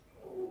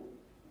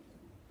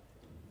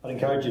I'd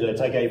encourage you to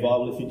take a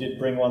Bible if you did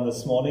bring one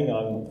this morning.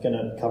 I'm going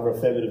to cover a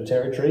fair bit of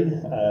territory,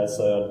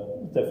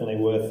 so definitely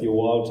worth your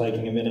while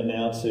taking a minute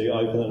now to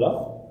open it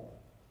up.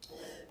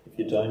 If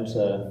you don't,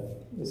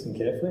 listen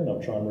carefully and I'll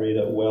try and read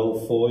it well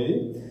for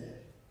you.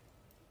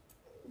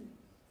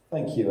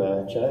 Thank you,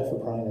 Jay, for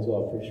praying as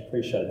well.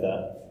 Appreciate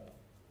that,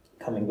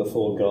 coming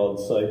before God.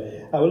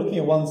 So we're looking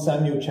at 1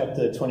 Samuel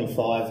chapter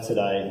 25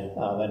 today,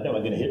 and then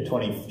we're going to hit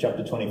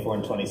chapter 24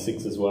 and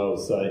 26 as well.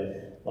 So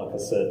like I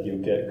said,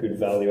 you'll get good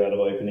value out of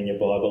opening your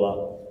Bible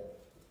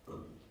up.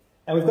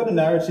 And we've got a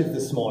narrative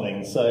this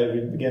morning, so we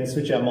again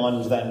switch our mind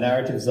into that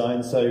narrative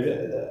zone. So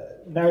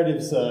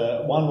narratives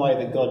are one way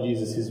that God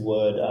uses his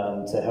word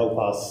to help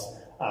us,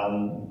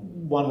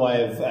 one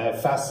way of a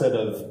facet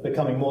of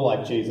becoming more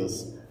like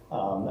Jesus.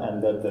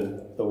 And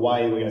the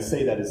way we're going to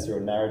see that is through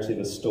a narrative,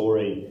 a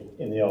story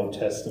in the Old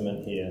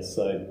Testament here.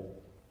 So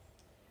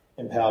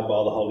empowered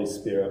by the Holy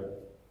Spirit.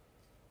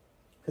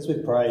 As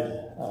we've prayed,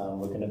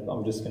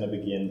 I'm just going to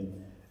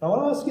begin. I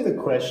want to ask you the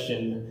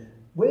question,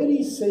 where do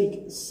you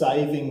seek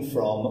saving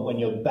from when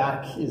your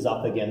back is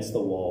up against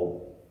the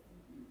wall?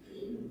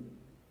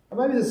 Or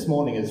maybe this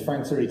morning, as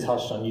Frank's already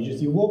touched on,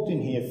 you walked in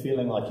here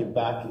feeling like your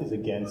back is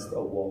against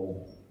a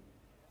wall.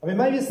 I mean,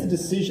 maybe it's the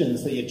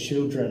decisions that your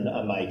children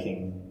are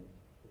making,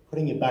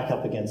 putting your back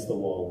up against the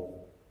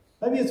wall.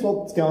 Maybe it's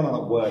what's going on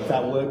at work,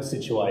 that work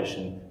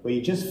situation, where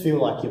you just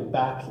feel like your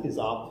back is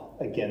up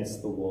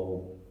against the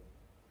wall.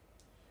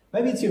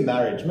 Maybe it's your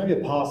marriage, maybe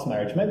a past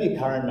marriage, maybe a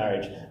current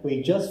marriage, where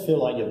you just feel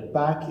like your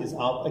back is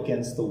up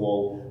against the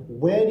wall.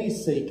 Where do you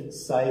seek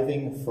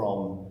saving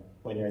from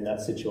when you're in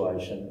that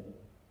situation?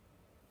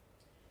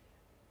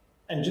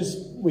 And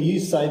we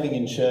use saving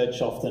in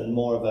church often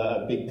more of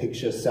a big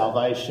picture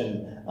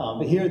salvation.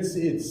 But here it's,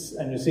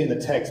 and you'll see in the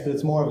text, but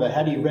it's more of a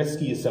how do you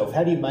rescue yourself?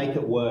 How do you make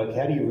it work?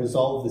 How do you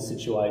resolve the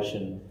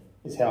situation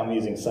is how I'm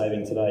using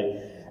saving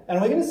today. And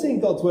we're going to see in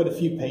God's word a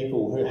few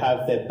people who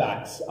have their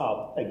backs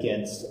up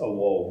against a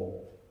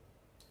wall.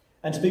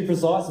 And to be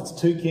precise, it's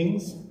 2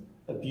 kings,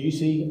 a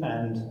beauty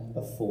and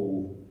a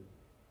fool.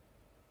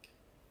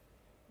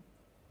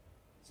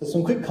 So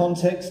some quick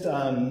context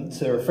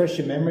to refresh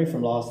your memory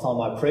from last time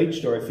I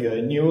preached, or if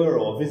you're newer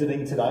or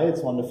visiting today,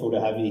 it's wonderful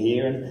to have you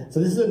here. And so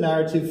this is a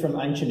narrative from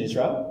ancient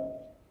Israel.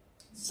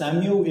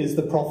 Samuel is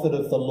the prophet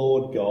of the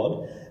Lord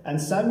God, and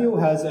Samuel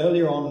has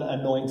earlier on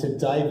anointed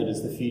David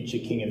as the future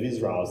king of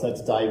Israel. So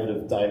that's David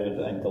of David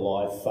and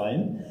Goliath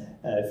fame,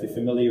 if you're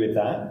familiar with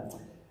that.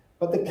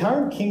 But the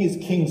current king is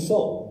King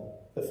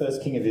Saul, the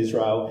first king of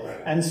Israel,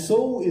 and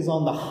Saul is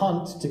on the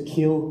hunt to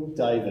kill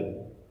David.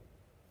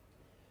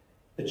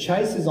 The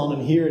chase is on,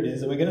 and here it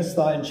is, and we're going to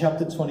start in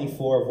chapter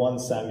 24 of 1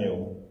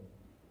 Samuel.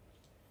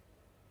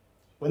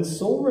 When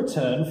Saul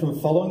returned from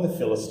following the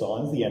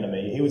Philistines, the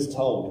enemy, he was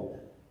told,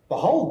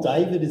 "Behold,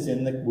 David is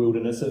in the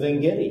wilderness of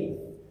En-gedi."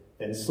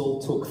 Then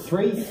Saul took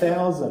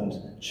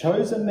 3,000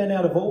 chosen men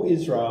out of all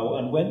Israel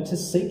and went to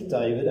seek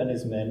David and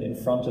his men in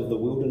front of the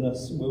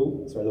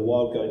the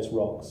wild goats'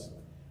 rocks.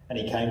 And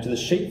he came to the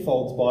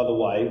sheepfolds by the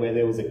way, where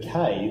there was a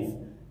cave,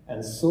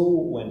 and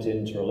Saul went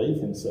in to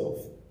relieve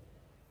himself.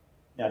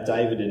 Now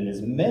David and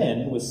his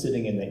men were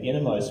sitting in the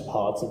innermost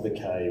parts of the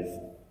cave.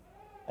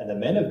 And the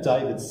men of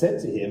David said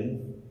to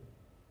him,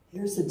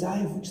 "Here is the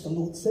day of which the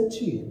Lord said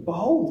to you,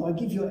 Behold, I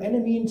give your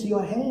enemy into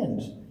your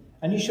hand,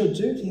 and you shall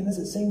do to him as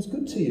it seems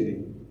good to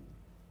you."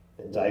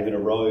 Then David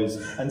arose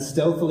and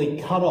stealthily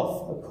cut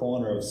off a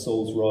corner of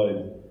Saul's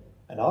robe.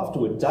 And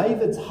afterward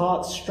David's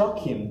heart struck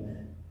him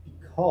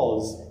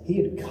because he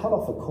had cut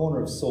off a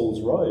corner of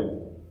Saul's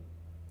robe.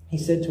 He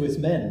said to his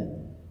men,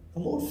 "The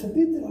Lord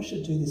forbid that I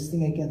should do this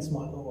thing against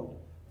my Lord,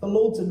 the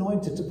Lord's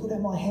anointed, to put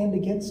out my hand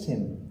against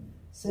him,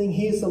 seeing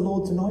he is the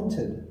Lord's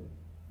anointed."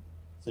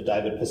 So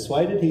David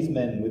persuaded his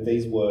men with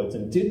these words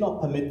and did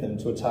not permit them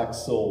to attack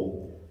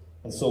Saul.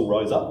 And Saul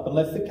rose up and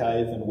left the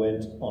cave and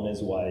went on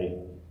his way.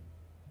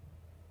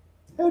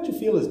 How would you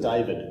feel as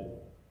David?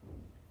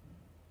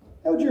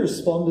 How would you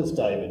respond as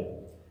David?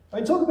 I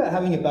mean, talk about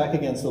having your back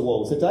against the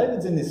wall. So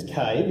David's in this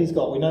cave.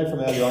 We know from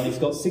earlier on, he's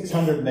got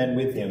 600 men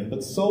with him.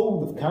 But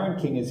Saul, the current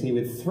king, is here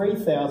with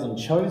 3,000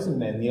 chosen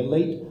men, the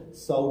elite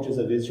soldiers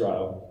of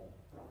Israel.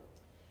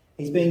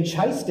 He's being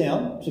chased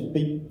down to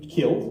be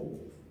killed,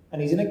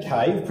 and he's in a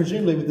cave,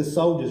 presumably with the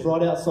soldiers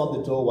right outside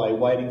the doorway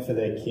waiting for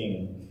their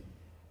king.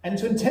 And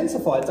to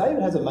intensify it,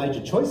 David has a major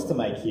choice to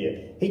make here.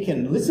 He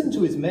can listen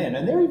to his men,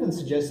 and they're even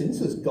suggesting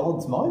this is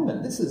God's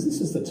moment. This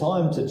is the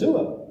time to do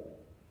it,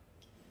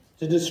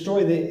 to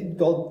destroy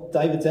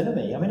David's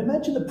enemy. I mean,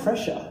 imagine the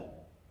pressure.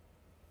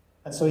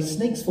 And so he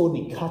sneaks forward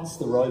and he cuts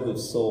the robe of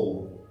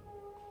Saul.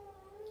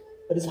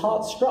 But his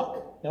heart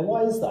struck. Now,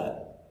 why is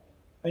that?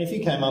 I mean, if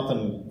you came up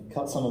and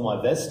cut some of my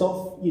vest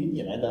off,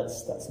 you know,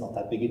 that's not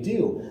that big a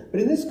deal. But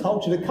in this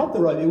culture, to cut the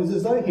robe, it was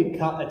as though he'd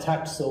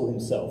attacked Saul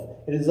himself.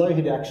 It was as though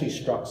he'd actually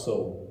struck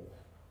Saul.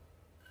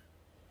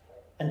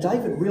 And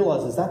David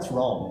realises that's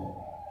wrong.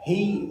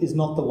 He is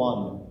not the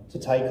one to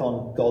take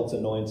on God's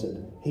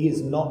anointed. He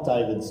is not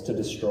David's to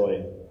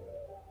destroy.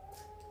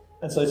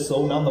 And so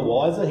Saul, none the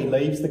wiser, he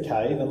leaves the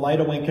cave, and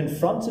later when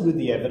confronted with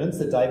the evidence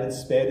that David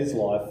spared his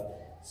life,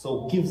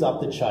 Saul gives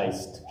up the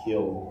chase to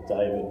kill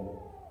David.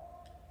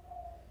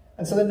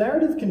 And so the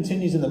narrative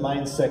continues in the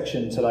main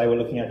section today. We're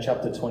looking at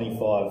chapter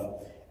 25.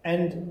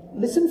 And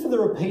listen for the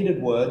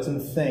repeated words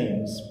and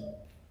themes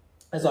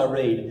as I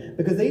read,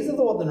 because these are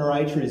what the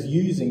narrator is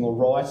using or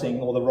writing,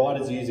 or the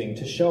writer's using,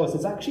 to show us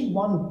there's actually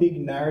one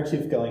big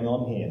narrative going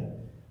on here.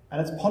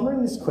 And it's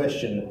pondering this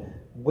question: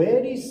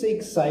 where do you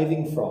seek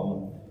saving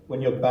from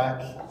when your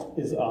back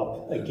is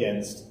up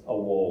against a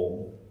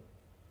wall?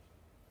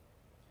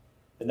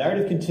 The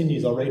narrative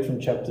continues. I'll read from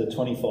chapter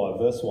 25,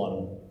 verse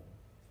 1.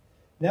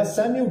 Now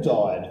Samuel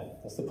died,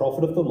 that's the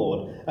prophet of the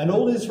Lord, and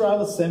all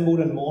Israel assembled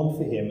and mourned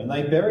for him, and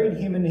they buried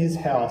him in his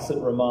house at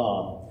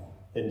Ramah.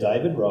 Then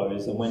David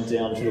rose and went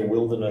down to the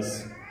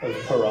wilderness of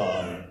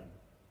Paran.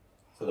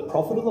 So the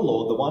prophet of the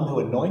Lord, the one who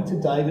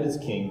anointed David as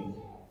king,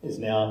 is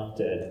now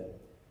dead.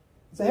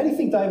 So how do you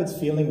think David's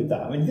feeling with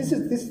that? I mean, this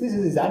is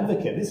his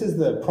advocate. This is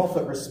the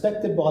prophet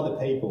respected by the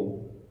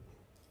people.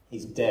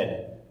 He's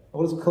dead.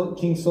 What does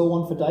King Saul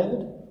want for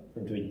David? For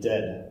him to be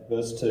dead.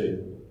 Verse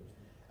 2.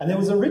 And there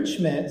was a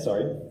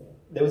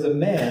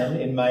man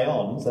in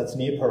Maon, so that's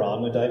near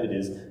Paran where David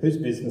is, whose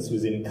business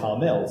was in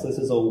Carmel. So this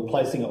is all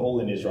placing it all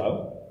in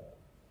Israel.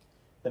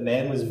 The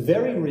man was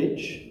very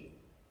rich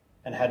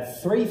and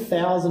had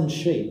 3,000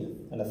 sheep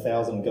and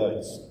 1,000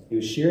 goats. He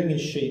was shearing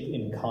his sheep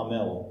in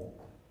Carmel.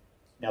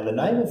 Now the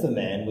name of the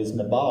man was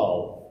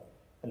Nabal,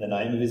 and the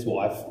name of his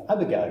wife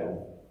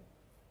Abigail.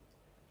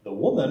 The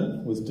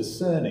woman was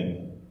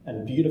discerning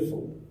and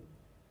beautiful,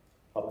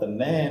 but the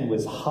man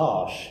was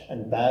harsh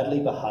and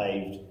badly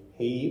behaved.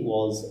 He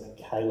was a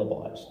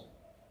Calebite. So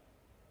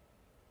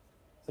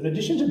in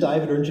addition to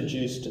David, we're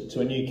introduced to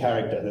a new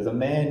character. There's a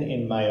man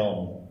in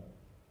Maon.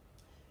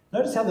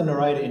 Notice how the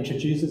narrator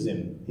introduces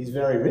him. He's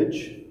very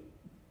rich,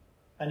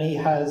 and he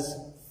has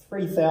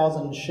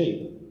 3,000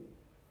 sheep,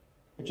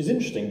 which is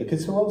interesting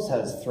because who else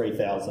has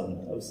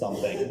 3,000 of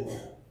something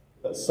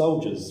but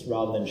soldiers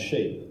rather than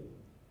sheep?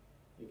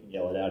 You can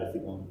yell it out if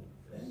you want.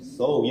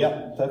 Saul,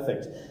 yeah,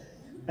 perfect.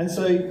 And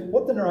so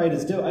what the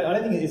narrators do, I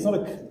don't think it's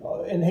not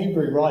in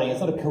Hebrew writing,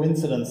 it's not a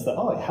coincidence that,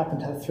 he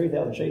happened to have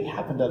 3,000 sheep, he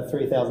happened to have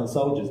 3,000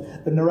 soldiers.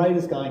 The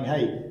narrator's going,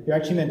 hey, you're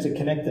actually meant to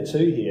connect the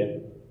two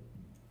here.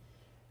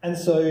 And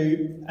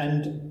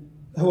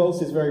who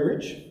else is very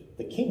rich?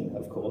 The king,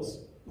 of course.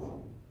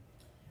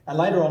 And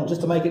later on,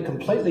 just to make it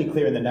completely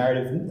clear in the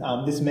narrative,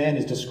 this man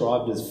is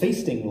described as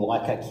feasting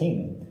like a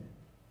king.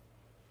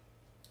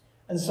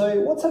 And so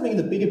what's happening in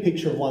the bigger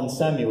picture of 1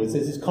 Samuel is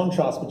there's this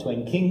contrast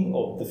between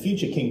the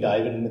future King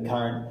David and the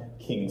current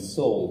King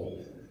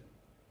Saul.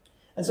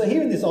 And so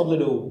here in this odd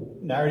little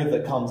narrative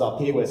that comes up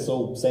here where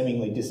Saul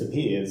seemingly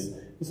disappears,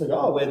 you sort of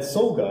go, where'd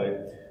Saul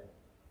go?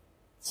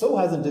 Saul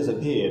hasn't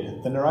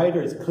disappeared. The narrator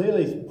is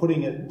clearly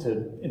putting it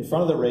in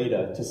front of the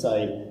reader to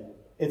say,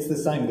 it's the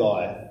same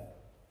guy,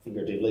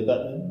 figuratively,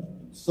 but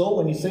Saul,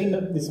 when you see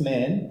this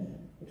man,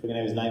 which we're going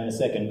to have his name in a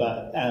second,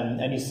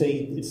 and you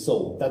see it's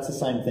Saul, that's the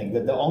same thing.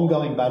 The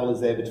ongoing battle is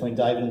there between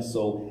David and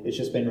Saul. It's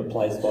just been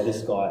replaced by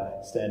this guy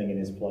standing in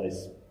his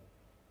place.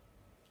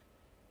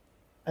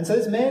 And so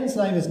this man's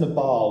name is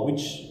Nabal,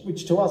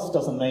 which to us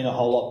doesn't mean a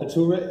whole lot, but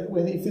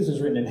if this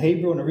was written in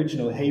Hebrew, an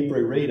original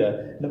Hebrew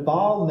reader,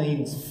 Nabal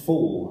means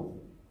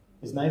fool.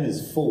 His name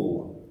is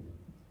Fool,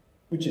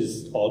 which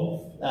is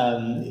odd.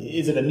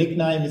 Is it a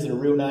nickname? Is it a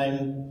real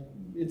name?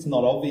 It's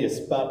not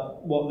obvious,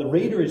 but what the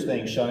reader is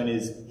being shown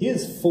is,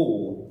 here's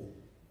Fool.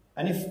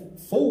 And if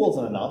Fool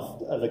wasn't enough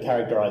of a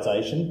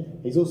characterisation,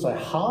 he's also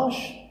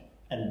harsh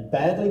and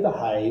badly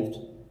behaved,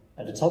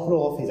 and to top it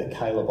all off, he's a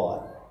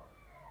Calebite.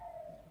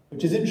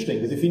 Which is interesting,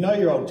 because if you know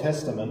your Old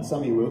Testament, some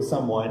of you will,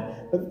 some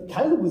won't, but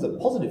Caleb was a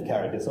positive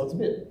character, so it's a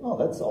bit,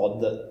 that's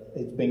odd that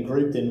it's been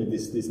grouped in with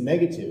this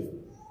negative.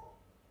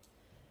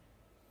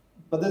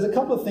 But there's a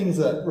couple of things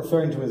that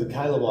referring to him as a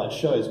Calebite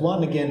shows.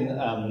 One, again,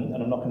 and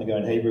I'm not going to go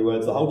in Hebrew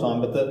words the whole time,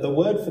 but the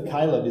word for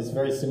Caleb is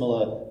very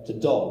similar to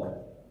dog.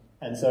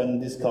 And so in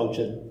this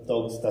culture,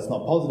 dogs, that's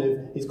not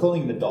positive. He's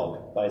calling him a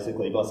dog,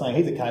 basically, by saying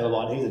he's a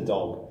Calebite, he's a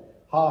dog.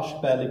 Harsh,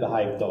 badly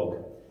behaved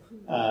dog.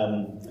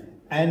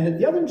 And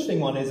the other interesting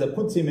one is it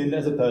puts him in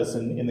as a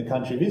person in the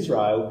country of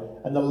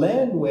Israel, and the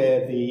land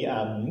where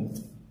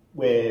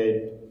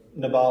where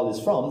Nabal is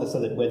from,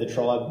 where the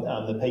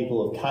tribe, the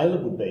people of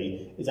Caleb would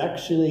be, is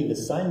actually the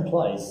same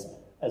place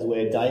as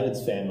where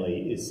David's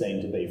family is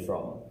seen to be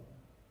from.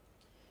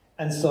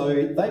 And so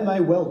they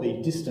may well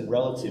be distant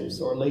relatives,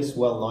 or at least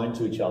well known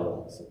to each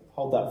other. So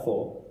hold that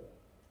thought.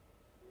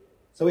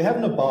 So we have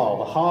Nabal,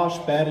 the harsh,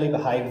 badly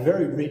behaved,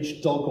 very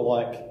rich,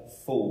 dog-like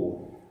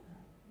fool.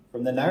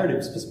 From the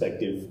narrative's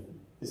perspective,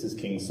 this is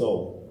King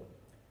Saul.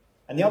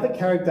 And the other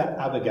character,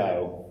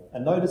 Abigail.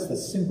 And notice the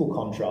simple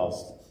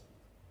contrast.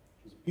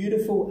 She's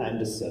beautiful and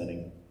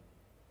discerning.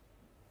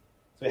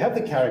 So we have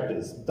the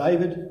characters,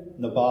 David,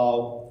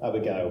 Nabal,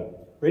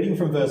 Abigail. Reading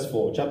from verse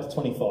 4, chapter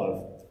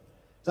 25.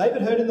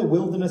 David heard in the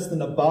wilderness that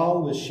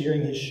Nabal was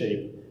shearing his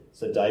sheep.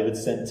 So David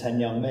sent 10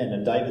 young men,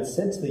 and David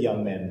said to the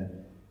young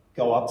men,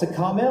 "Go up to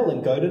Carmel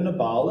and go to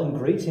Nabal and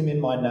greet him in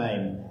my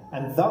name,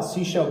 and thus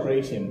you shall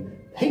greet him.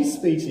 Peace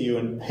be to you,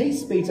 and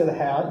peace be to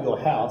your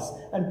house,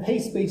 and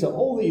peace be to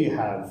all that you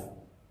have.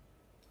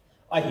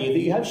 I hear that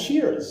you have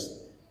shearers.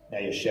 Now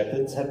your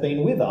shepherds have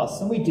been with us,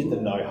 and we did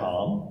them no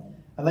harm,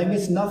 and they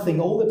missed nothing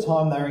all the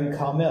time they were in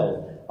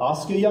Carmel.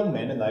 Ask your young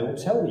men, and they will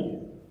tell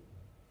you.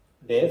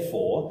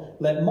 Therefore,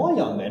 let my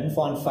young men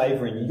find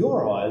favour in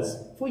your eyes,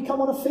 for we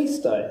come on a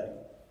feast day.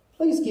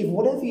 Please give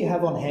whatever you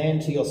have on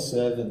hand to your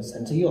servants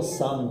and to your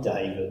son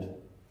David."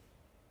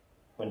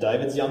 When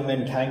David's young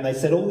men came, they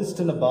said all this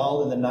to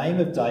Nabal in the name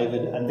of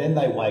David, and then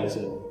they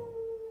waited.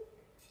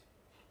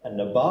 And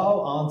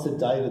Nabal answered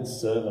David's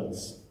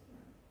servants,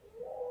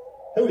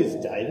 "Who is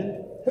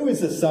David? Who is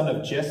the son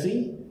of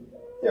Jesse?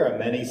 There are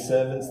many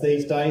servants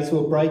these days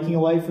who are breaking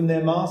away from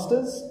their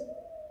masters.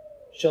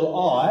 Shall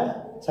I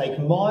take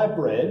my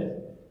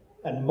bread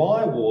and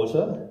my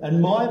water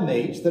and my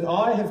meat that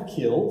I have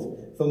killed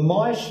for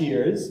my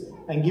shearers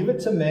and give it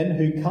to men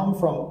who come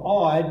from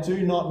I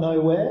do not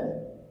know where?"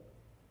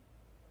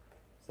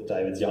 So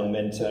David's young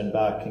men turned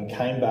back and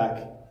came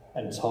back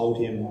and told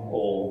him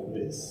all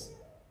this.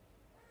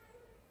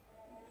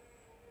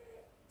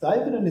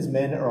 David and his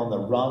men are on the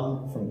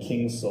run from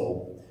King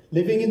Saul.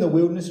 Living in the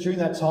wilderness during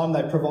that time,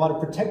 they provided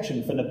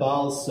protection for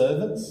Nabal's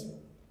servants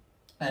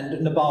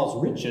and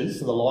Nabal's riches,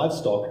 the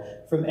livestock,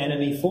 from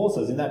enemy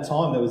forces. In that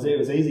time, it was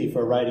easy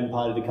for a raiding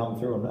party to come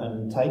through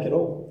and take it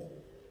all.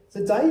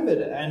 So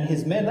David and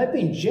his men, they've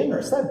been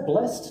generous. They've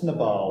blessed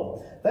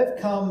Nabal. They've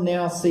come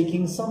now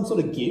seeking some sort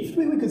of gift,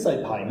 we could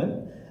say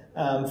payment,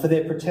 for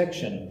their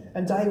protection.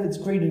 And David's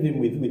greeted him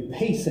with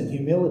peace and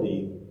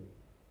humility.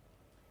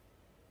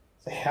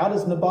 So how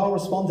does Nabal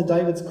respond to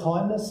David's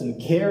kindness and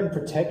care and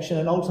protection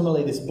and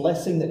ultimately this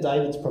blessing that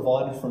David's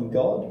provided from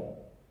God?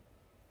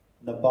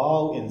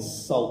 Nabal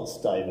insults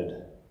David.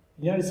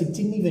 You notice he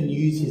didn't even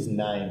use his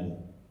name.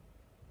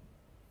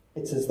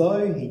 It's as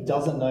though he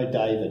doesn't know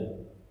David.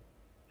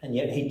 And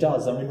yet he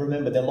does. I mean,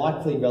 remember, they're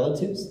likely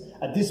relatives.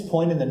 At this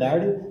point in the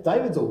narrative,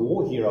 David's a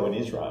war hero in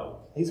Israel.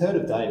 He's heard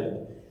of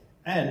David.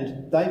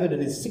 And David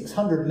and his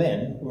 600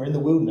 men were in the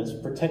wilderness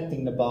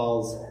protecting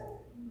Nabal's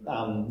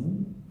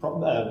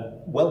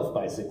wealth,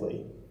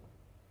 basically.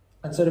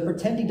 And so to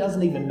pretend he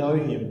doesn't even know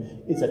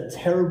him is a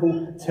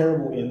terrible,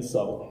 terrible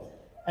insult.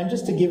 And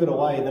just to give it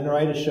away, the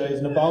narrator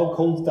shows Nabal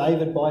calls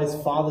David by his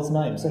father's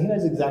name, so he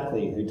knows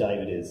exactly who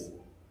David is.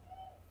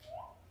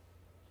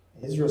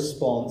 His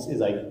response is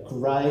a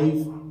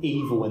grave,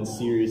 evil and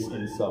serious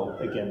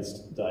insult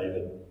against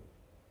David.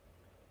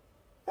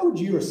 How would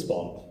you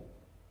respond?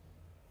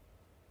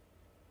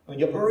 I mean,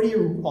 you're already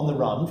on the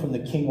run from the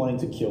king wanting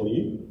to kill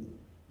you.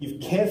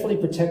 You've carefully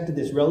protected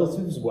this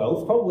relative's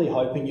wealth, probably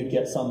hoping you'd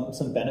get some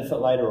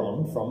benefit later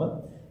on from it.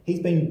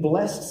 He's been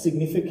blessed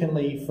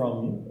significantly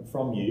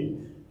from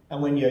you.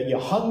 And when you're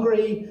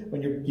hungry,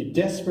 when you're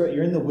desperate,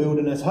 you're in the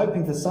wilderness,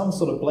 hoping for some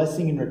sort of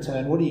blessing in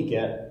return, what do you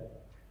get?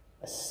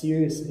 A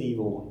serious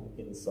evil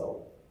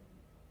insult.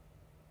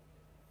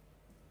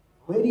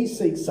 Where do you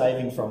seek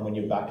saving from when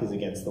your back is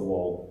against the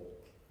wall?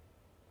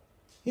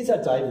 Here's how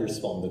David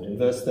responded in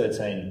verse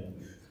 13.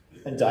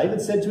 And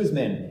David said to his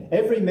men,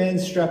 "Every man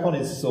strap on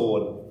his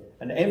sword."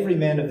 And every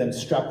man of them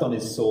strapped on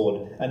his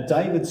sword. And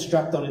David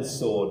strapped on his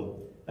sword.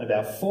 And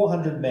about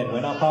 400 men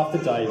went up after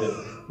David,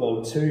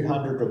 while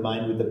 200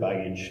 remained with the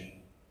baggage.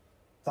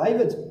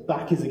 David's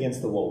back is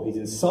against the wall. He's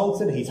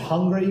insulted, he's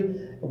hungry.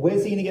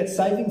 Where's he going to get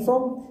saving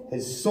from?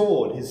 His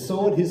sword, his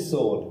sword, his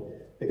sword.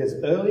 Because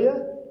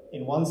earlier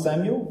in 1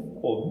 Samuel,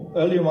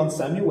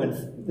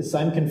 when the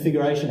same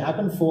configuration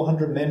happened,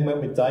 400 men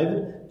went with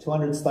David,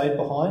 200 stayed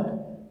behind,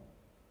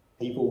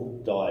 people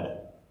died.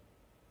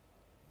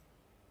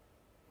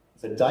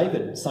 So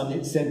David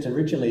sent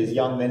originally his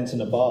young men to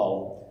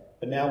Nabal,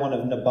 but now one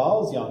of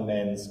Nabal's young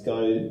men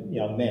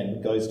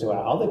goes to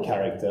our other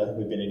character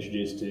we've been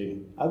introduced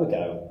to,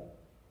 Abigail.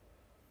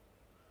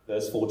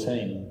 Verse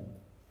 14.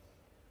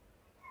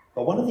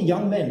 But one of the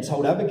young men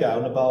told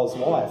Abigail, Nabal's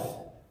wife,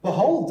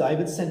 "Behold,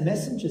 David sent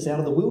messengers out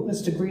of the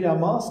wilderness to greet our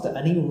master,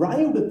 and he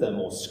railed at them,"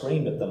 or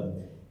screamed at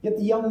them. "Yet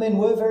the young men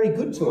were very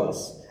good to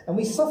us, and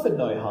we suffered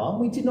no harm.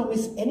 We did not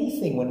miss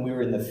anything when we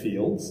were in the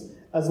fields,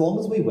 as long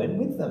as we went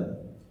with them.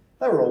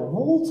 They were a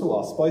wall to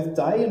us, both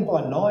day and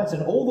by night,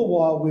 and all the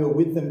while we were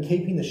with them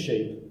keeping the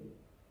sheep.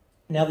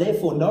 Now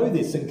therefore know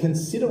this, and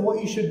consider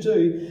what you should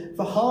do,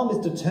 for harm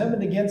is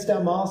determined against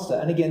our master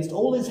and against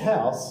all his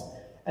house,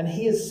 and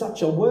he is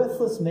such a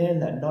worthless man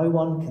that no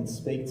one can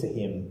speak to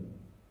him."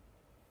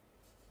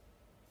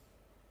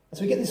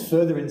 So we get this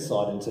further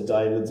insight into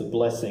David's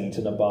blessing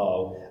to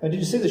Nabal. And did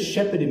you see the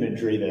shepherd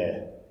imagery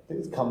there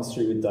that comes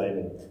through with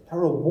David? They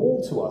were a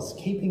wall to us,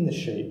 keeping the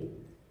sheep.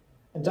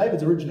 And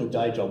David's original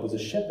day job was a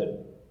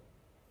shepherd.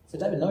 So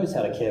David knows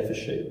how to care for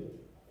sheep.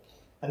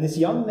 And this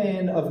young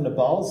man of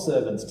Nabal's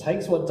servants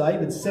takes what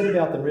David said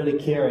about them really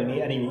caring,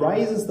 and he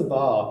raises the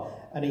bar,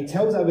 and he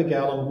tells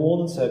Abigail and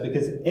warns her,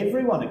 because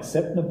everyone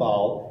except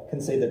Nabal can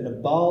see that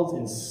Nabal's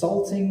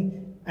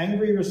insulting,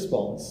 angry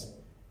response.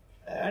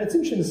 And it's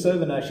interesting, the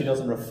servant actually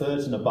doesn't refer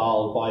to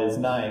Nabal by his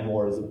name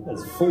or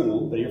as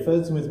fool, but he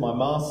refers to him as my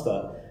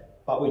master.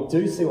 But we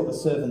do see what the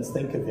servants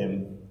think of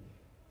him.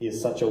 He is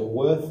such a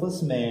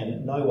worthless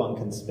man, no one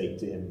can speak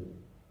to him.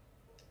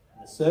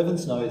 And the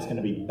servants know it's going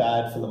to be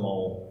bad for them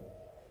all.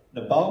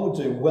 Nabal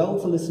would do well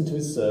to listen to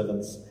his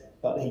servants,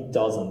 but he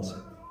doesn't.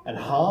 And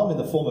harm in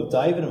the form of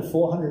David and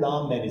 400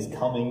 armed men is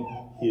coming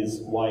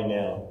his way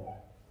now.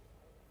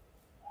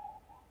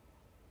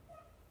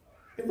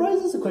 It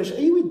raises the question, are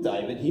you with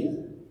David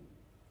here?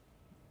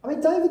 I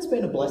mean, David's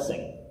been a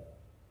blessing.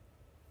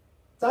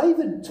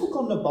 David took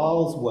on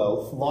Nabal's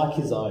wealth like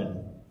his own.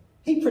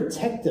 He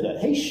protected it.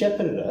 He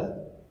shepherded it. And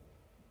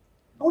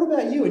what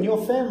about you and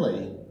your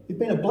family? You've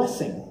been a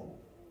blessing.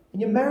 In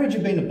your marriage,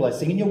 you've been a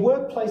blessing. In your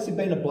workplace, you've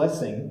been a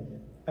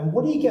blessing. And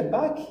what do you get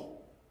back? Do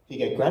you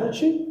get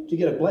gratitude? Do you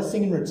get a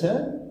blessing in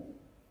return?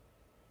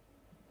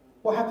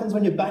 What happens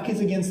when your back is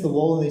against the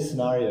wall in these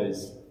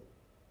scenarios?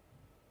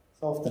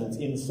 So often it's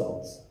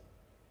insults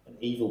and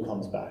evil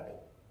comes back.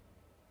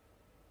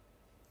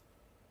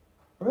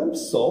 Remember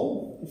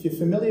Saul? If you're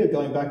familiar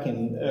going back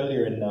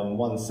earlier in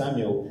 1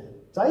 Samuel,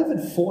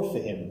 David fought for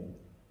him.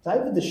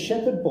 David, the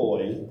shepherd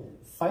boy,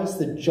 faced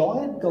the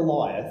giant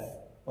Goliath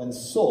when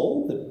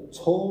Saul, the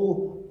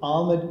tall,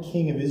 armoured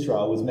king of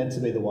Israel, was meant to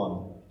be the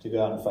one to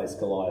go out and face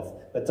Goliath.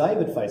 But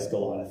David faced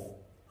Goliath.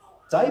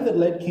 David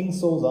led King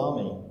Saul's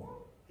army.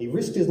 He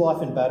risked his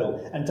life in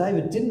battle, and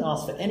David didn't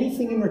ask for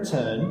anything in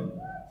return.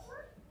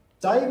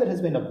 David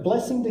has been a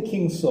blessing to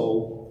King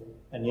Saul,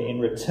 and yet in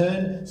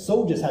return,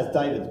 Saul just has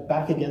David's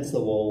back against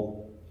the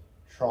wall,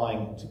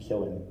 trying to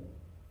kill him.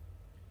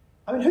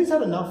 I mean, who's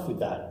had enough with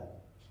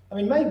that? I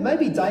mean,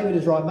 maybe David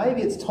is right.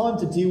 Maybe it's time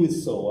to deal with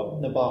Saul.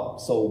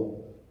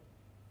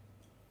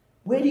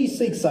 Where do you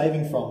seek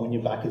saving from when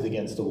your back is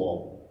against a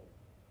wall?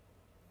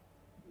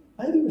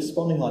 Maybe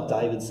responding like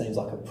David seems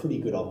like a pretty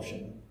good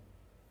option.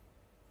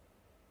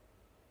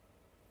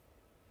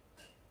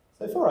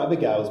 So far,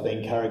 Abigail has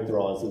been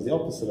characterised as the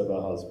opposite of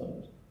her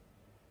husband.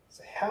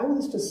 So how will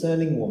this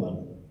discerning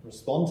woman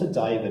respond to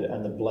David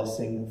and the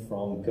blessing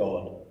from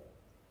God?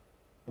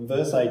 From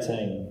verse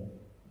 18,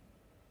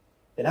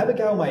 then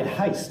Abigail made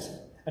haste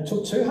and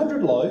took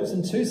 200 loaves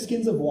and 2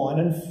 skins of wine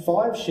and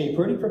 5 sheep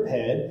ready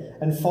prepared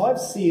and 5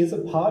 seahs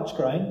of parched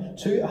grain,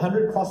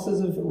 200 clusters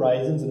of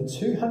raisins and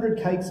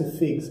 200 cakes of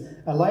figs,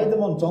 and laid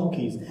them on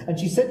donkeys. And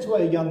she said to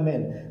her young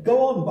men, "Go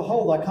on,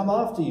 behold, I come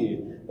after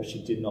you." But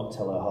she did not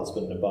tell her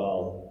husband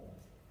Nabal.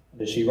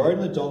 And as she rode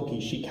on the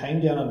donkey, she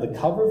came down under the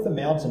cover of the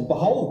mountain.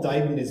 Behold,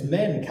 David and his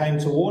men came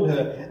toward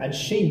her, and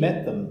she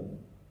met them.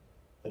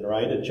 The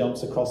narrator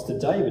jumps across to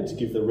David to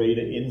give the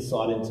reader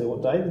insight into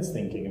what David's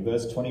thinking. In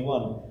verse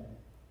 21,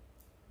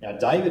 now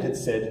David had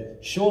said,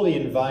 "Surely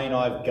in vain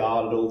I have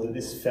guarded all that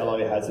this fellow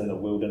has in the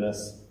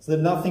wilderness, so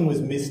that nothing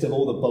was missed of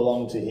all that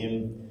belonged to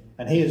him,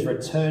 and he has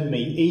returned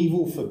me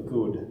evil for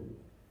good.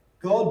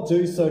 God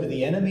do so to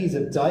the enemies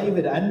of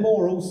David and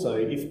more also,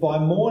 if by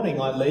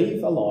morning I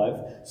leave alive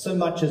so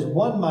much as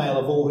one male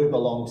of all who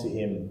belong to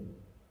him."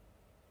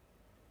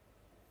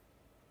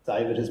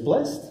 David has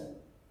blessed,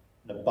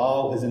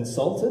 Nabal has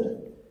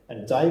insulted,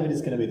 and David is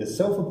going to be the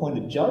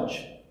self-appointed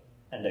judge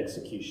and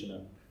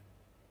executioner.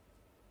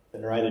 The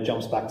narrator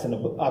jumps back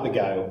to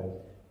Abigail.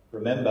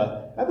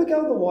 Remember,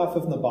 Abigail, the wife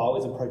of Nabal,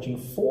 is approaching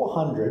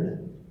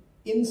 400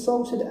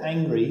 insulted,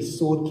 angry,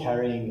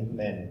 sword-carrying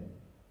men.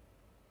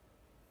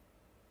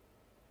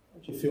 How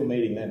do you feel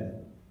meeting them?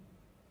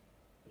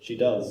 But she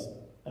does.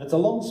 And it's a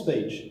long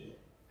speech.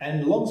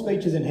 And long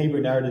speeches in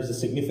Hebrew narratives are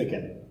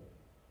significant.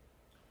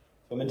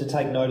 So I'm meant to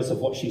take notice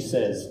of what she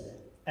says.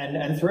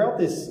 And throughout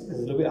this, it's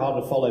a little bit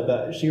hard to follow,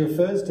 but she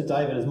refers to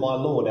David as my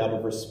Lord out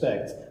of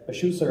respect. But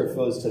she also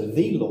refers to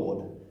the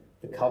Lord,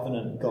 the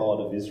covenant God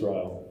of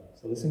Israel.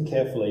 So listen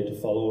carefully to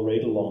follow or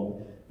read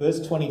along. Verse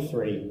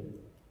 23.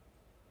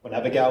 When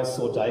Abigail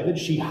saw David,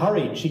 she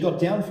hurried. She got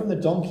down from the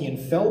donkey and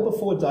fell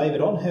before David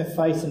on her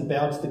face and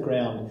bowed to the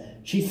ground.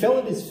 She fell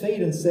at his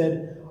feet and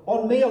said,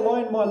 "On me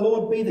alone, my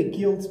Lord, be the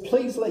guilt.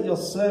 Please let your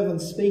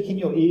servant speak in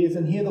your ears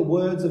and hear the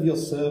words of your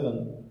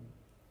servant.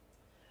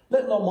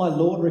 Let not my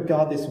Lord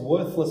regard this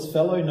worthless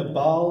fellow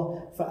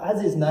Nabal, for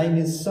as his name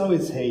is, so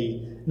is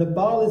he.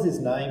 Nabal is his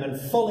name, and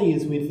folly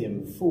is with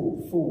him.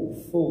 Fool, fool,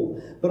 fool.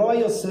 But I,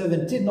 your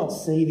servant, did not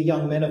see the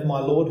young men of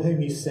my Lord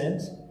whom you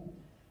sent.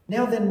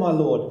 Now then, my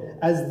Lord,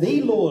 as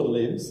the Lord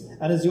lives,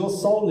 and as your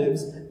soul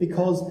lives,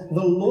 because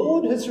the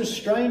Lord has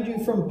restrained you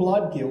from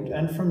blood guilt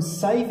and from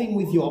saving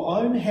with your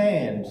own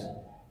hand,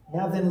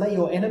 now then let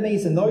your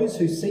enemies and those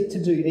who seek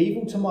to do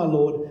evil to my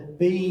Lord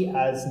be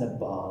as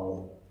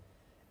Nabal.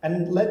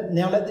 And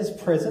let this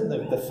present,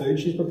 the food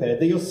she's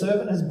prepared, that your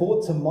servant has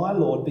brought to my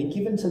Lord, be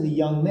given to the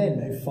young men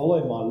who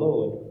follow my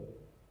Lord.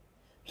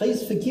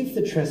 Please forgive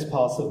the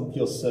trespass of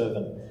your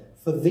servant,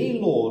 for the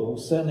Lord will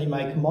certainly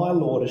make my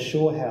Lord a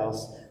sure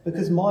house,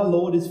 because my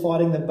Lord is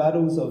fighting the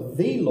battles of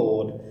the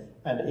Lord,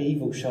 and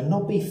evil shall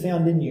not be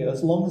found in you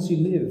as long as you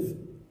live.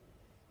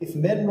 If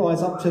men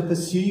rise up to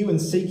pursue you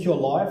and seek your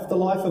life, the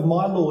life of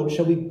my Lord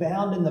shall be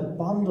bound in the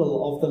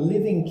bundle of the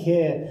living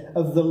care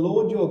of the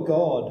Lord your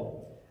God,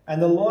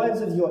 and the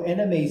lives of your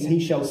enemies he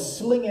shall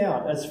sling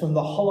out as from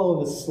the hollow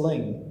of a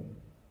sling."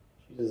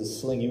 She does a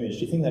sling image.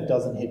 Do you think that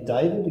doesn't hit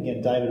David?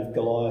 Again, David of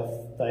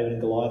Goliath, David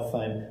and Goliath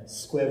fame,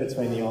 square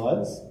between the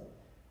eyes.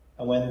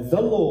 And when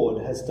the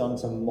Lord has done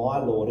to my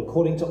Lord,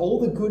 according to all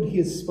the good he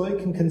has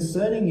spoken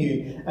concerning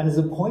you, and has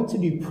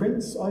appointed you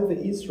prince over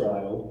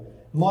Israel,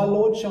 my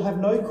Lord shall have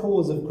no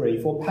cause of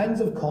grief or pangs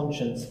of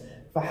conscience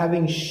for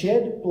having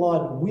shed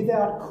blood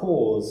without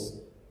cause,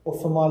 or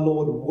for my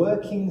Lord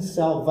working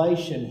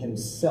salvation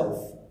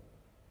himself.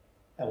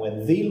 And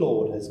when the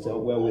Lord has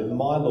dealt well with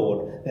my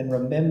Lord, then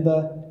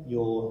remember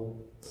your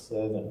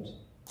servant.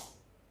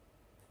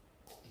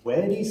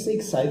 Where do you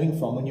seek saving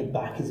from when your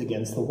back is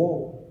against the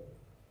wall?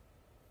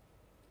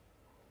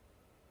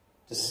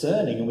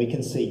 Discerning, and we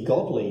can see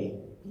godly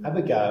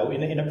Abigail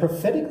in a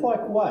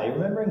prophetic-like way,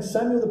 remembering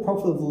Samuel the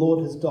prophet of the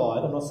Lord has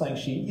died. I'm not saying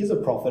she is a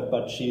prophet,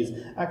 but she is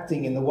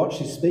acting in what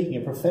she's speaking,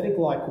 a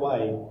prophetic-like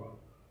way,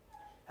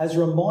 has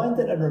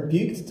reminded and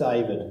rebuked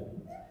David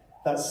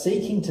that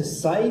seeking to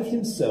save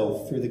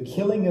himself through the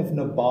killing of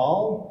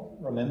Nabal,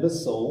 remember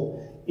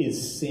Saul,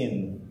 is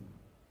sin.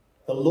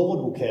 The Lord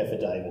will care for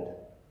David.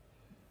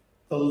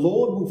 The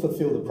Lord will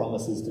fulfill the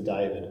promises to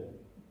David.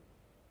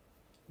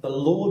 The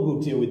Lord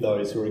will deal with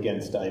those who are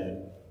against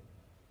David.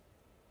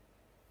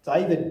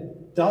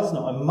 David does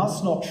not and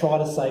must not try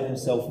to save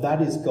himself.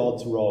 That is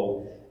God's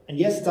role. And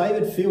yes,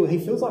 David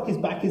feels like his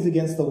back is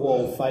against the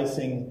wall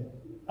facing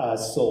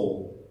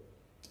Saul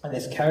and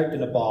this character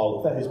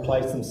Nabal that has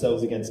placed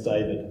themselves against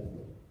David.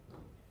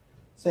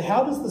 So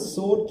how does the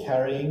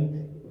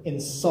sword-carrying,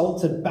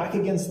 insulted, back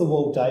against the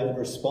wall David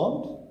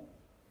respond?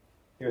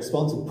 He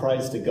responds with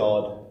praise to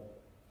God.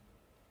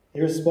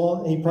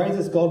 He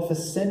praises God for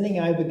sending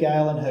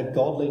Abigail and her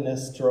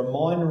godliness to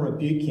remind and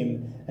rebuke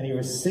him, and he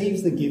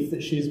receives the gift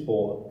that she's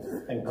brought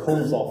and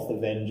calls off the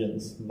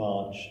vengeance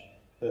march.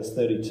 Verse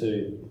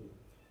 32.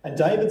 And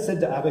David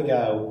said to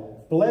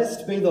Abigail,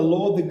 "Blessed be the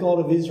Lord, the God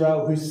of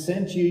Israel, who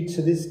sent you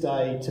to this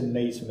day to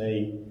meet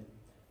me.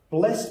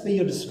 Blessed be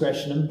your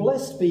discretion, and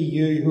blessed be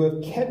you who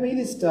have kept me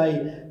this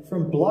day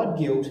from blood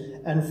guilt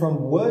and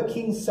from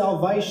working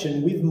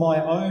salvation with my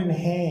own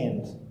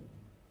hand.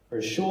 For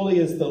as surely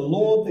as the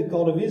Lord, the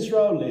God of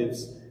Israel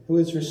lives, who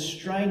has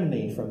restrained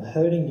me from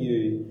hurting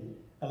you,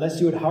 unless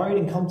you had hurried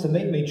and come to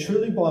meet me,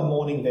 truly by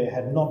morning there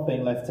had not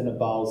been left in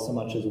Nabal so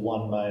much as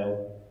one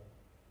male."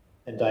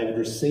 And David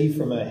received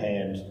from her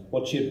hand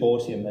what she had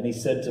brought him, and he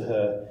said to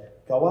her,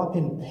 "Go up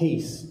in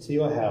peace to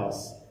your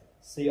house.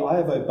 See, I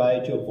have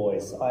obeyed your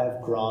voice. I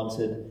have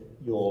granted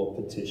your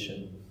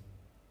petition."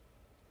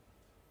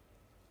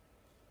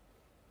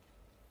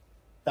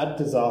 That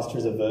disaster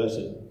is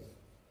averted.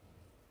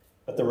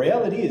 But the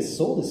reality is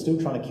Saul is still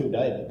trying to kill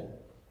David.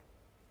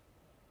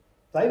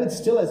 David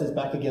still has his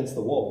back against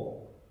the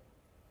wall.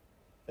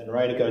 The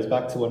narrator goes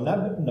back to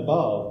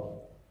Nabal.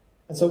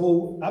 And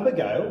so,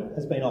 Abigail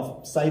has been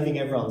off saving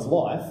everyone's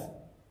life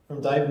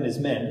from David and his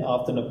men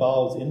after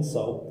Nabal's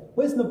insult.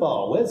 Where's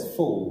Nabal? Where's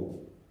Fool?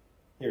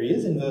 Here he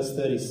is in verse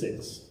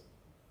 36.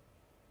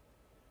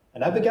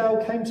 And Abigail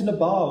came to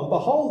Nabal, and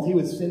behold, he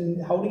was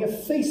holding a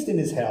feast in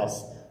his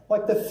house,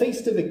 like the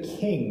feast of a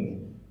king.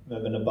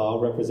 Remember Nabal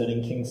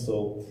representing King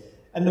Saul.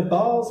 And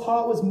Nabal's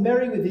heart was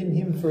merry within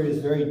him, for he was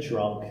very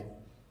drunk.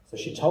 So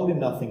she told him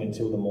nothing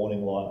until the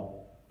morning light.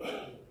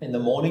 In the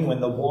morning,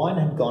 when the wine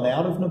had gone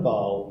out of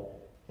Nabal,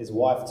 his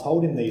wife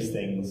told him these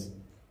things,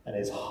 and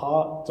his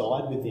heart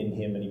died within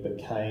him, and he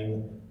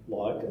became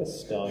like a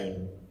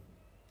stone.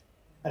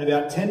 And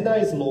about 10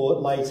 days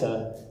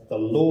later, the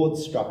Lord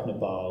struck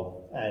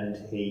Nabal, and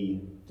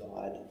he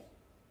died.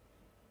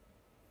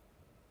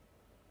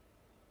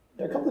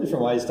 There are a couple of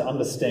different ways to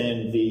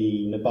understand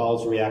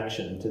Nabal's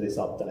reaction to this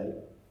update.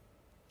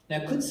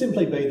 Now, it could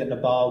simply be that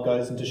Nabal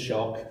goes into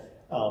shock,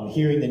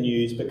 hearing the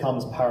news,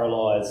 becomes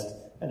paralysed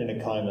and in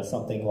a coma,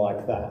 something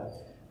like that.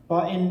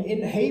 But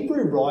in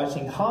Hebrew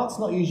writing, heart's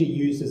not usually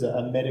used as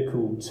a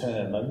medical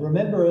term. And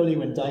remember earlier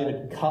when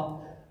David cut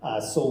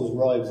Saul's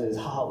robes, his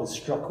heart was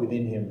struck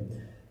within him.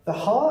 The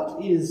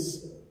heart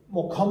is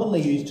more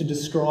commonly used to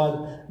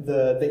describe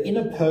the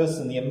inner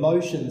person, the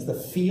emotions, the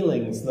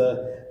feelings,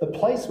 the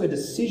place where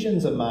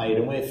decisions are made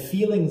and where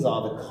feelings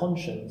are, the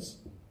conscience.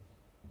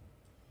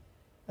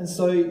 And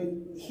so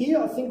here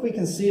I think we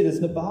can see it as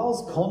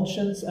Nabal's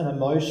conscience and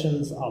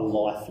emotions are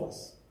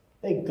lifeless.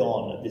 They're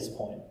gone at this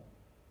point.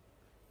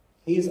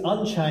 He is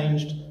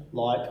unchanged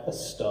like a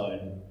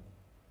stone.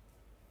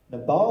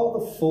 Nabal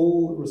the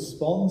fool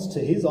responds to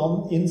his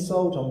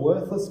insult and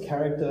worthless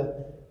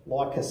character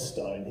like a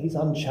stone. He's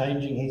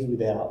unchanging, he's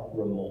without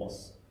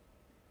remorse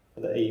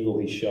for the evil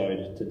he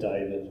showed to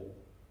David.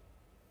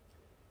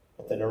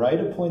 But the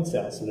narrator points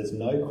out, so there's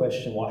no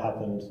question what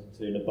happened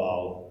to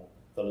Nabal.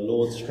 The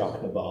Lord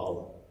struck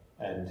Nabal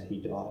and he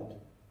died.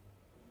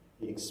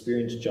 He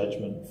experienced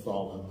judgment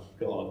from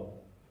God.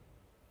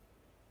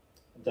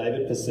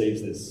 David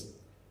perceives this.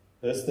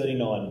 Verse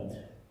 39,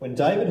 when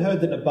David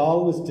heard that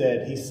Nabal was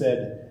dead, he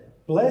said,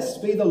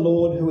 "Blessed be the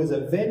Lord who has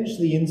avenged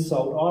the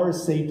insult I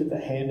received at the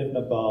hand of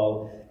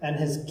Nabal and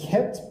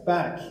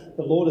the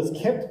Lord has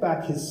kept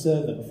back his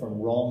servant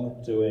from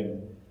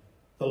wrongdoing.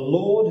 The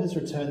Lord has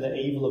returned the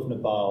evil of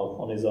Nabal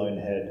on his own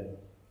head."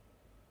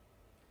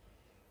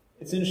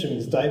 It's interesting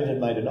because David had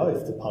made an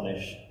oath to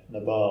punish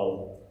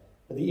Nabal,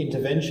 but the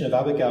intervention of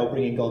Abigail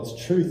bringing God's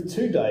truth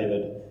to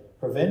David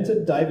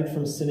prevented David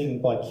from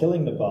sinning by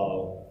killing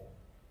Nabal.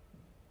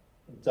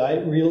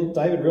 David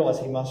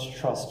realised he must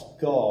trust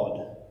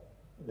God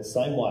in the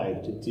same way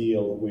to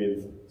deal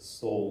with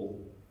Saul.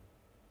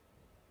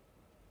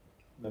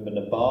 Remember,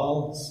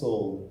 Nabal,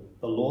 Saul.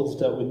 The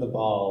Lord's dealt with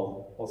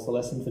Nabal. What's the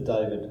lesson for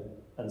David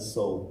and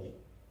Saul?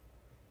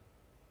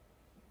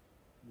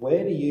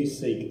 Where do you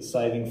seek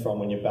saving from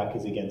when your back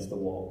is against the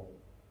wall?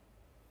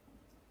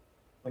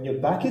 When your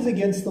back is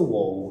against the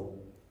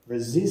wall,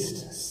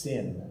 resist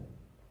sin.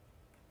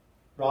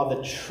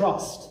 Rather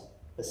trust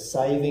the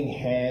saving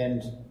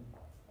hand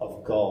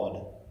of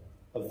God,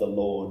 of the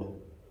Lord.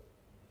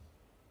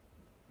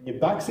 When your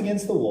back's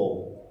against the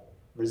wall,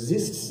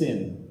 resist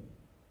sin.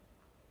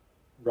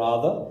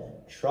 Rather,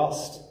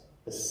 trust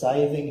the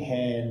saving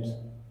hand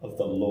of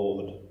the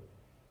Lord.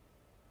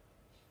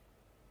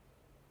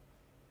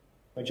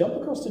 We jump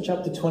across to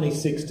chapter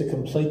 26 to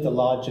complete the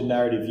larger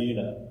narrative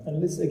unit.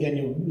 And again,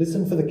 you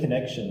listen for the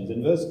connections.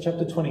 In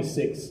chapter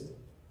 26,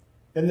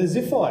 then the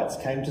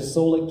Ziphites came to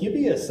Saul at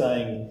Gibeah,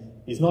 saying,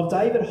 "Is not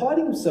David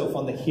hiding himself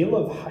on the hill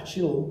of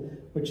Hachil,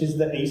 which is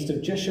the east of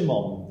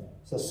Jeshimon?"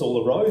 So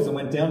Saul arose and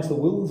went down to the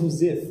wilderness of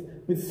Ziph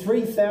with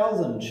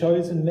 3,000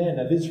 chosen men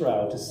of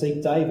Israel to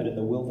seek David in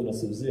the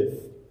wilderness of Ziph.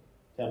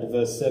 Down to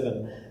verse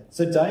 7.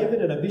 So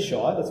David and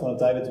Abishai, that's one of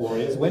David's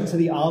warriors, went to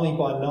the army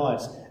by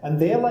night, and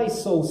there lay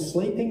Saul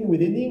sleeping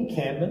within the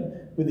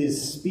encampment with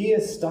his spear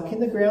stuck in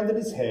the ground at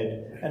his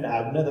head, and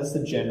Abner, that's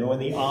the general, and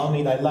the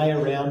army, they lay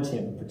around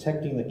him,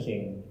 protecting the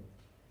king.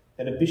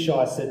 Then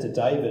Abishai said to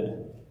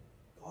David,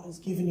 "God has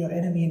given your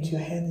enemy into your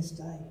hand this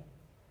day.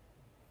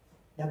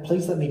 Now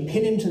please let me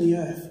pin him to the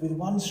earth with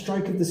one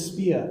stroke of the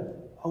spear.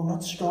 I will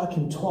not strike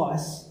him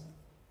twice."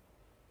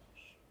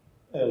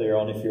 Earlier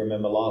on, if you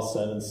remember last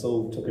sermon,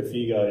 Saul took a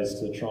few goes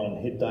to try and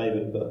hit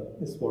David, but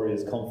this warrior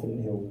is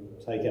confident he'll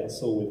take out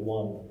Saul with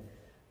one.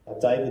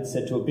 David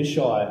said to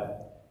Abishai,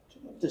 "Do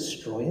not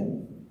destroy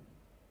him,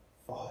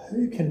 for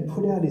who can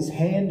put out his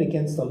hand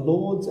against the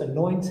Lord's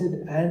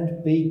anointed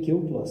and be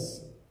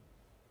guiltless?"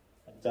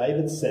 And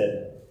David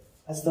said,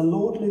 "As the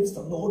Lord lives,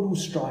 the Lord will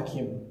strike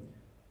him,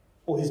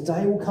 or his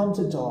day will come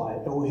to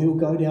die, or he'll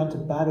go down to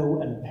battle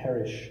and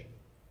perish.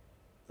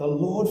 The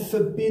Lord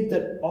forbid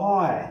that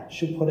I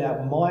should put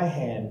out my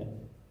hand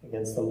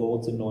against the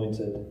Lord's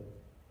anointed.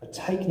 But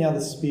take now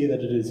the spear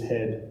that at his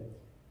head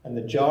and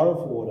the jar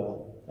of water,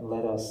 and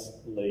let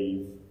us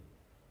leave."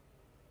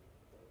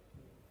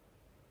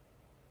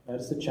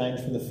 Notice the change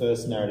from the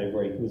first narrative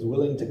where he was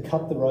willing to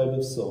cut the robe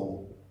of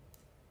Saul.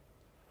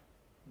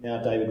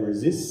 Now David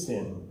resists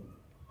sin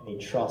and he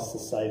trusts the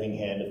saving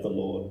hand of the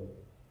Lord.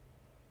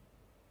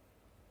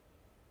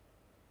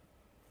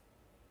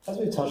 As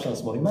we've touched on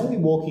this morning, maybe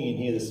walking in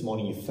here this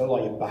morning, you feel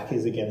like your back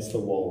is against the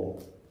wall.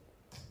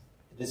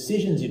 The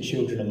decisions your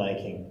children are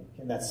making,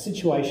 in that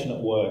situation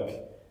at work,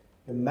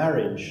 your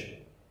marriage,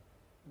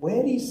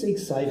 where do you seek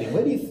saving?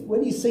 Where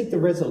do you seek the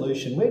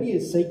resolution? Where do you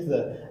seek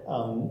the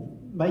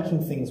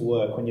making things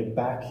work when your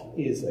back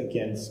is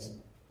against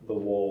the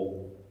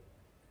wall?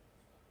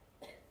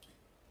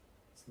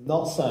 It's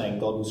not saying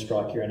God will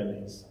strike your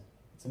enemies.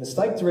 It's a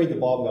mistake to read the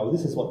Bible and go, "Well,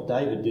 this is what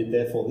David did,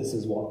 therefore this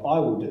is what I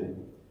will do."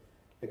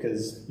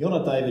 Because you're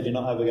not David, you're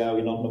not Abigail,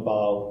 you're not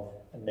Nabal,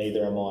 and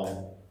neither am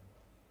I.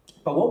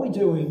 But what we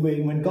do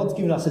when God's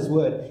given us his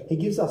word, he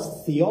gives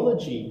us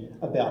theology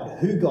about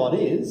who God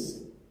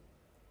is,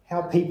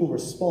 how people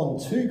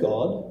respond to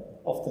God,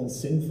 often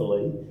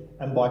sinfully,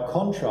 and by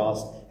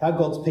contrast, how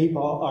God's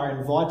people are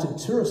invited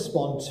to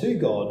respond to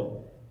God.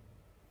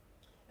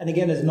 And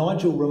again, as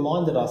Nigel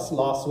reminded us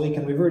last week,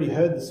 and we've already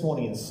heard this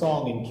morning in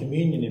song, in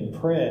communion, in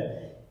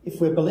prayer,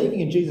 if we're believing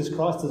in Jesus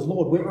Christ as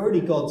Lord, we're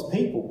already God's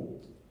people.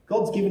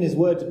 God's given his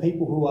word to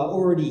people who are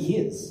already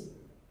his.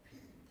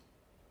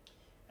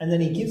 And then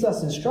he gives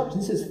us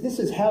instructions. This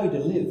is how you're to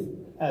live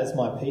as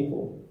my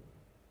people.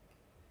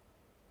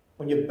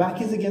 When your back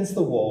is against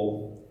the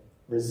wall,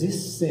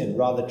 resist sin,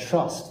 rather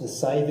trust the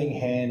saving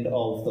hand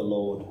of the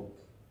Lord.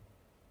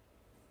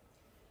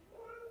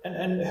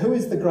 And who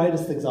is the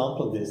greatest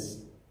example of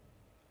this?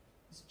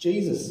 It's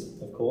Jesus,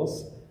 of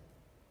course.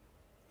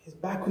 His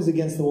back was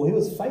against the wall. He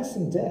was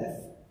facing death.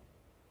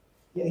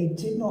 Yet he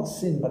did not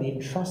sin, but he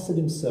entrusted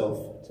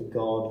himself to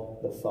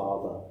God the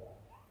Father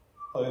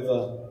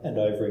over and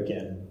over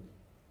again.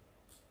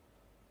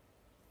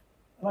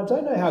 And I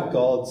don't know how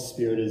God's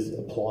Spirit is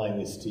applying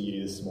this to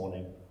you this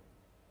morning.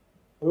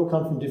 We all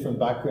come from different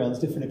backgrounds,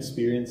 different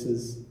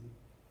experiences.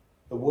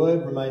 The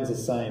word remains the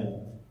same,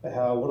 but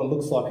what it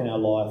looks like in our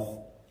life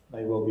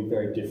may well be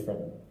very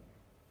different.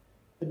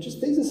 But just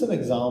these are some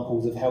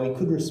examples of how we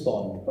could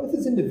respond, both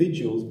as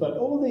individuals, but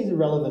all of these are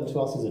relevant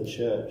to us as a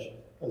church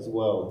as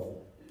well.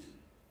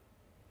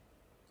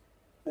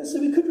 So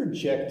we could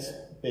reject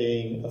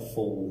being a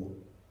fool.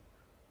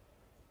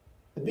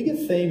 The bigger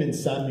theme in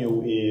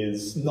Samuel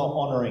is not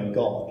honouring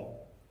God.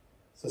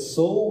 So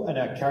Saul and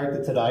our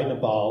character today,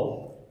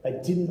 Nabal, they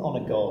didn't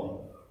honour God.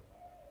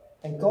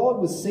 And God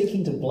was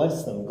seeking to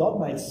bless them. God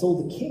made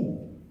Saul the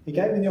king. He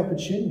gave them the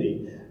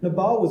opportunity.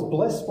 Nabal was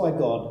blessed by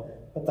God,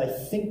 but they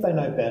think they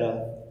know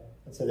better,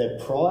 and so their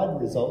pride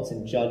results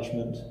in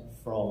judgment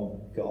from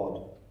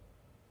God.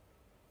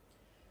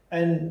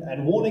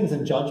 And warnings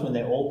and judgment,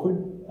 they're awkward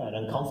and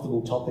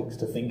uncomfortable topics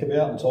to think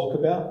about and talk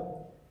about.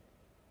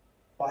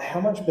 But how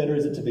much better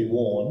is it to be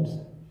warned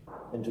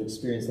than to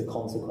experience the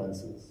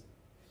consequences?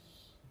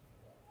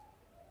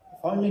 If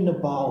only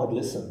Nabal had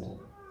listened.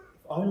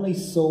 If only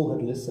Saul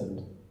had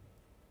listened.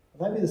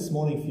 Maybe this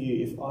morning for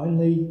you, if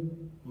only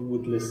you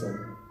would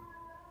listen.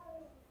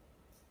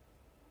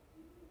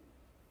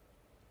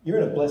 You're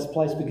in a blessed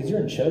place because you're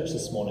in church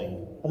this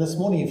morning. And this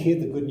morning you've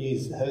heard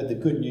the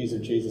good news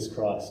of Jesus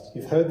Christ.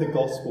 You've heard the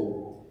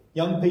gospel.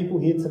 Young people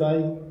here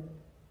today,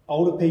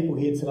 older people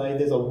here today,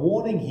 there's a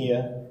warning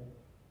here.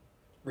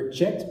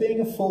 Reject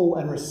being a fool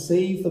and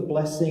receive the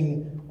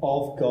blessing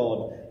of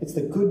God. It's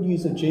the good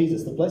news of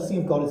Jesus. The blessing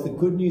of God is the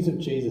good news of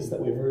Jesus that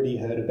we've already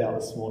heard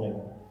about this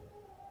morning.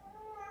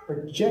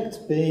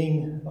 Reject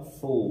being a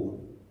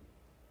fool.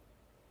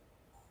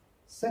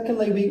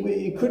 Secondly, a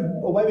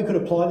way we could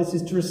apply this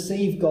is to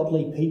receive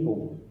godly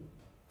people.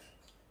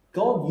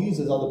 God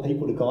uses other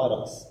people to guide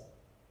us.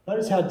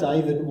 Notice how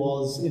David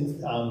was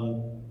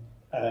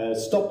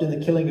stopped in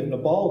the killing of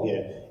Nabal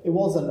here. It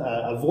wasn't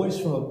a voice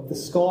from the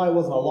sky, it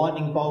wasn't a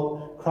lightning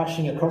bolt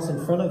crashing across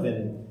in front of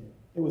him.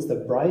 It was the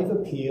brave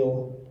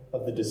appeal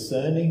of the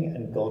discerning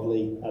and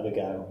godly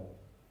Abigail.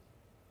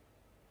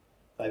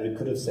 David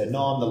could have said, "No,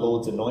 I'm the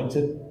Lord's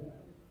anointed.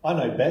 I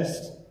know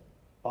best."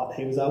 But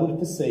he was able to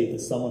perceive that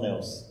someone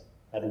else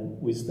had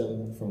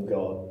wisdom from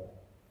God.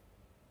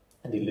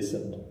 And he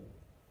listened.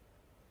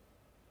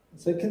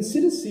 So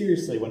consider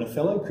seriously when a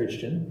fellow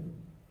Christian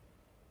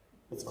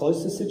that's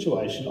close to the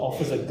situation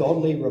offers a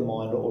godly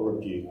reminder or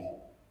rebuke.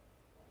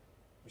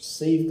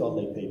 Receive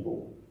godly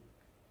people.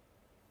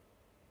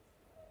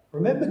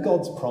 Remember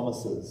God's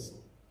promises.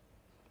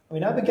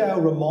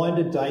 Abigail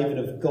reminded David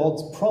of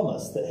God's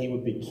promise that he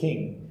would be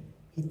king.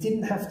 He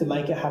didn't have to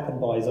make it happen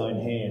by his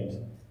own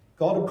hand.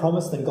 God had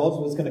promised and God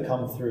was going to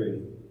come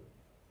through.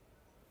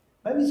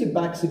 Maybe as your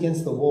back's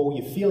against the wall,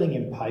 you're feeling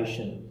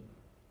impatient.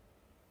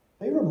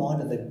 Be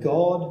reminded that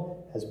God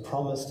has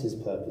promised his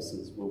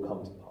purposes will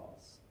come to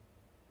pass.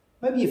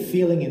 Maybe you're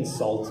feeling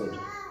insulted,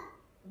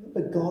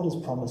 but God has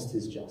promised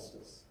his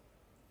justice.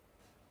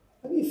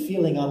 Maybe you're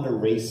feeling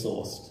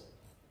under-resourced.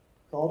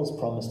 God has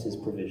promised his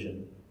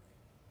provision.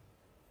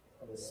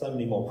 And there's so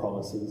many more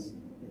promises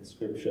in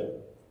Scripture.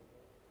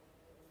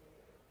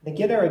 And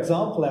again, our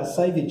example, our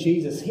Saviour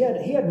Jesus, he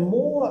had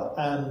more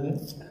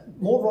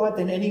right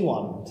than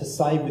anyone to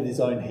save with his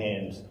own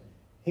hand.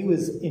 He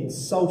was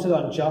insulted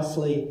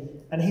unjustly,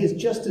 and he is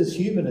just as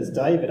human as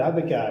David,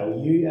 Abigail,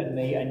 you and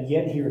me, and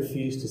yet he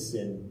refused to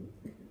sin.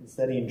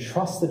 Instead, he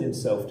entrusted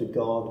himself to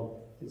God,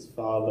 his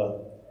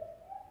Father.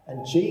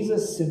 And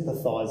Jesus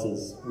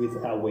sympathises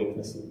with our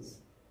weaknesses.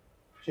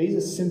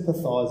 Jesus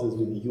sympathises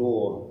with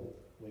your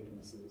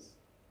weaknesses.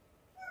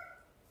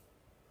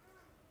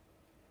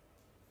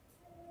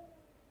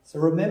 So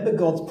remember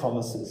God's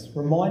promises.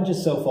 Remind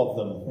yourself of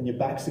them when your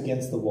back's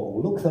against the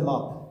wall. Look them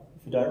up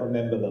if you don't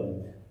remember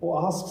them.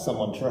 Or ask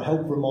someone to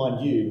help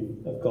remind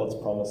you of God's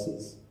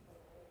promises.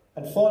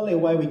 And finally, a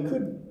way we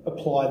could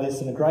apply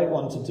this, and a great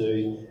one to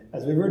do,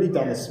 as we've already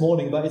done this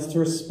morning, but it's to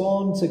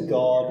respond to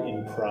God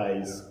in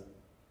praise.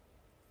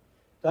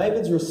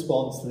 David's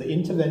response to the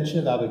intervention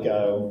of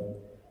Abigail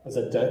was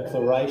a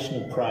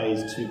declaration of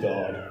praise to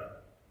God.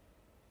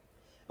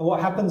 And what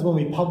happens when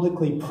we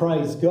publicly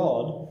praise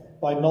God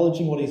by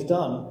acknowledging what he's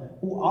done?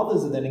 Well,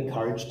 others are then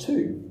encouraged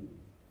too.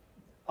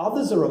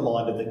 Others are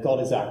reminded that God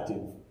is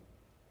active.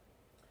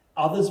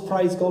 Others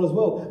praise God as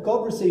well.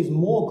 God receives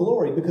more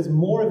glory because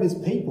more of his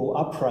people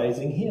are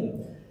praising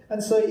him.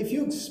 And so if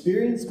you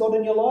experience God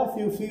in your life,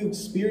 if you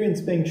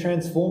experience being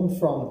transformed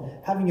from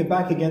having your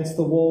back against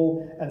the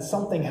wall and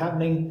something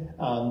happening,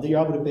 that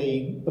you're able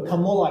to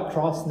become more like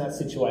Christ in that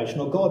situation,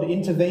 or God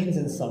intervenes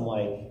in some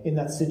way in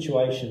that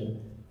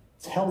situation,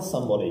 tell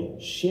somebody,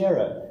 share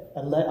it,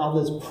 and let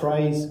others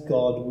praise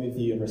God with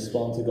you and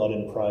respond to God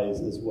in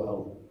praise as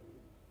well.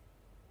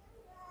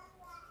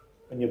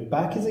 When your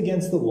back is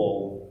against the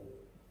wall,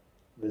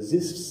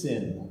 resist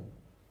sin.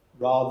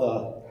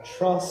 Rather,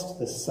 trust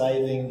the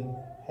saving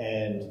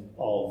hand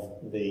of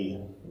the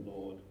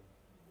Lord.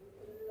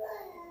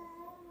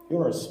 If you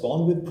want to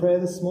respond with prayer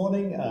this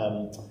morning,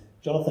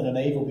 Jonathan and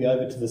Eve will be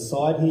over to the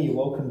side here. You're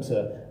welcome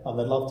to,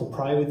 they'd love to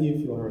pray with you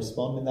if you want to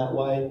respond in that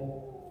way,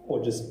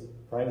 or just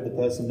pray with the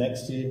person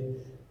next to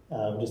you.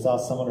 Just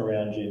ask someone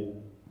around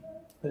you.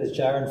 But as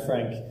Jar and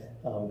Frank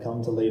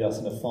come to lead us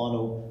in a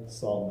final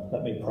song,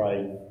 let me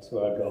pray to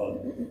our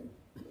God.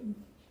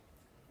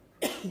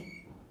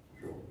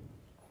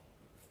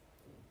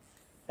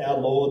 Our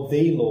Lord,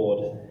 the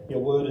Lord, your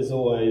word is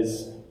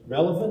always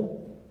relevant.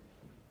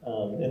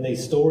 In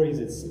these stories,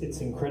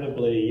 it's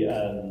incredibly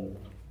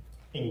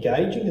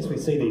engaging as we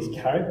see these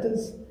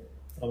characters.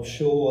 I'm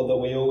sure that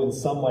we all in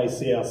some way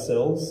see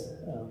ourselves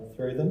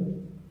through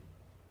them.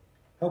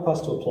 Help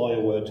us to apply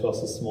your word to us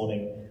this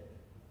morning.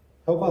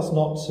 Help us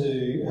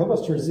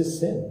to resist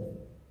sin.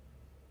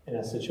 in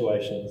our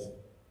situations.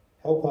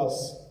 Help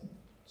us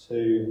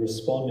to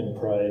respond in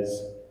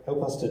praise.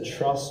 Help us to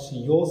trust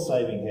your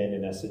saving hand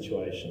in our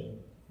situation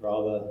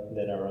rather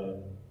than our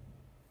own.